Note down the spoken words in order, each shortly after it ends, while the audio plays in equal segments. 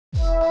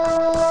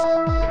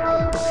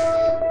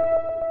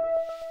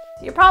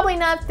So you're probably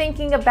not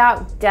thinking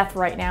about death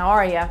right now,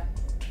 are you?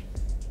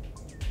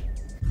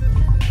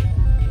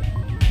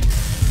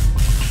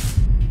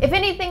 If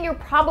anything, you're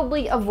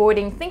probably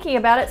avoiding thinking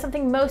about it,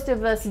 something most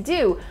of us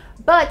do.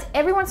 But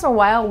every once in a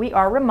while, we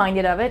are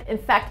reminded of it. In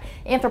fact,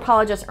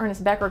 anthropologist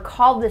Ernest Becker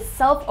called this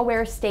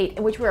self-aware state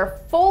in which we are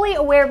fully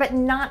aware but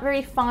not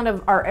very fond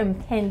of our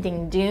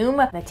impending doom,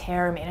 the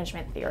terror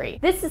management theory.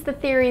 This is the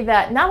theory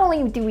that not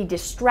only do we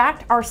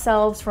distract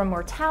ourselves from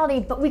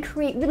mortality, but we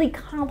create really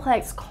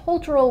complex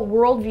cultural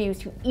worldviews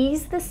to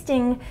ease the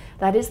sting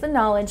that is the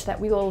knowledge that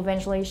we will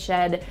eventually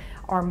shed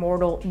our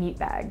mortal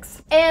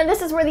meatbags. And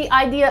this is where the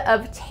idea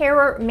of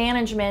terror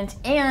management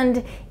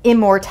and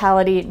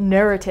immortality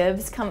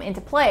narratives come into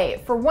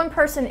play. For one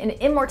person, an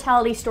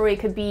immortality story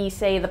could be,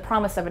 say, the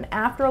promise of an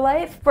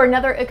afterlife. For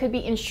another, it could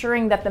be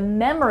ensuring that the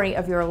memory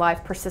of your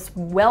life persists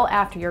well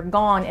after you're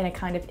gone in a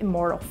kind of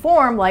immortal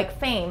form, like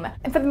fame.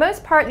 And for the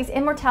most part, these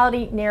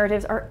immortality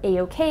narratives are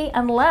a-okay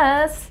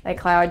unless they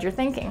cloud your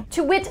thinking.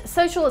 To wit,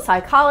 social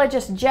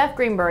psychologists Jeff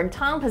Greenberg,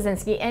 Tom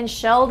Pazinski, and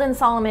Sheldon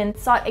Solomon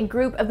sought a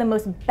group of the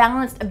most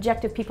balanced,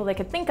 objective people they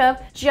could think of,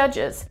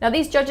 judges. Now,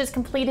 these judges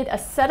completed a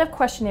set of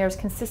questionnaires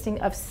consisting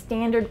of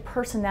standard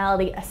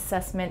personality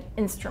assessment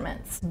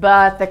instruments.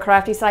 But the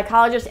crafty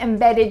psychologist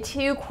embedded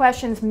 2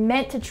 questions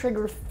meant to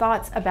trigger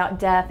thoughts about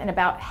death in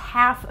about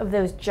half of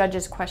those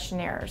judges'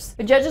 questionnaires.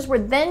 The judges were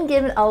then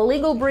given a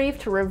legal brief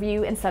to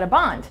review and set a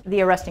bond.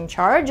 The arresting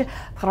charge,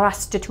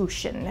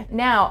 prostitution.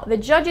 Now, the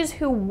judges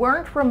who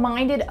weren't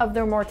reminded of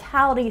their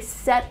mortality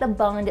set the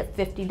bond at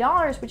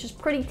 $50, which is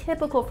pretty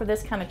typical for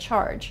this kind of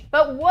charge.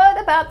 But what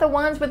about the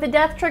ones with the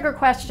death trigger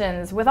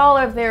questions, with all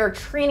of their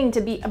training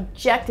to be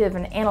objective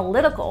and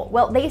analytical?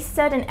 Well, they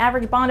set an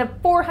average bond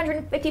of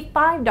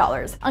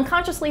 $455.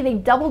 Unconsciously, they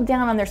doubled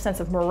down on their sense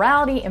of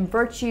morality and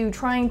virtue,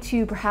 trying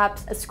to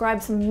perhaps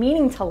ascribe some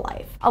meaning to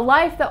life. A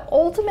life that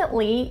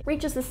ultimately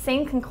reaches the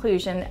same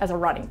conclusion as a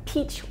rotting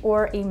peach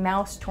or a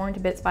mouse torn to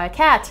bits by a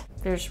cat.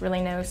 There's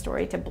really no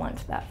story to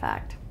blunt that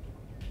fact.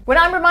 When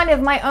I'm reminded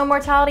of my own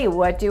mortality,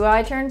 what do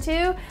I turn to?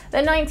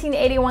 The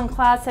 1981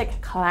 classic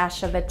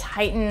Clash of the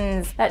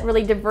Titans. That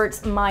really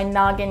diverts my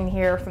noggin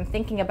here from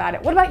thinking about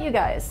it. What about you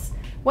guys?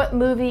 What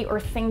movie or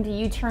thing do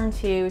you turn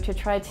to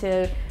try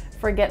to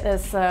forget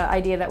this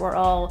idea that we're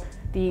all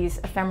these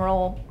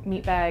ephemeral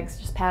meatbags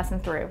just passing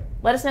through?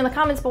 Let us know in the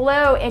comments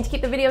below, and to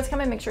keep the videos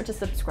coming, make sure to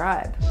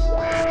subscribe.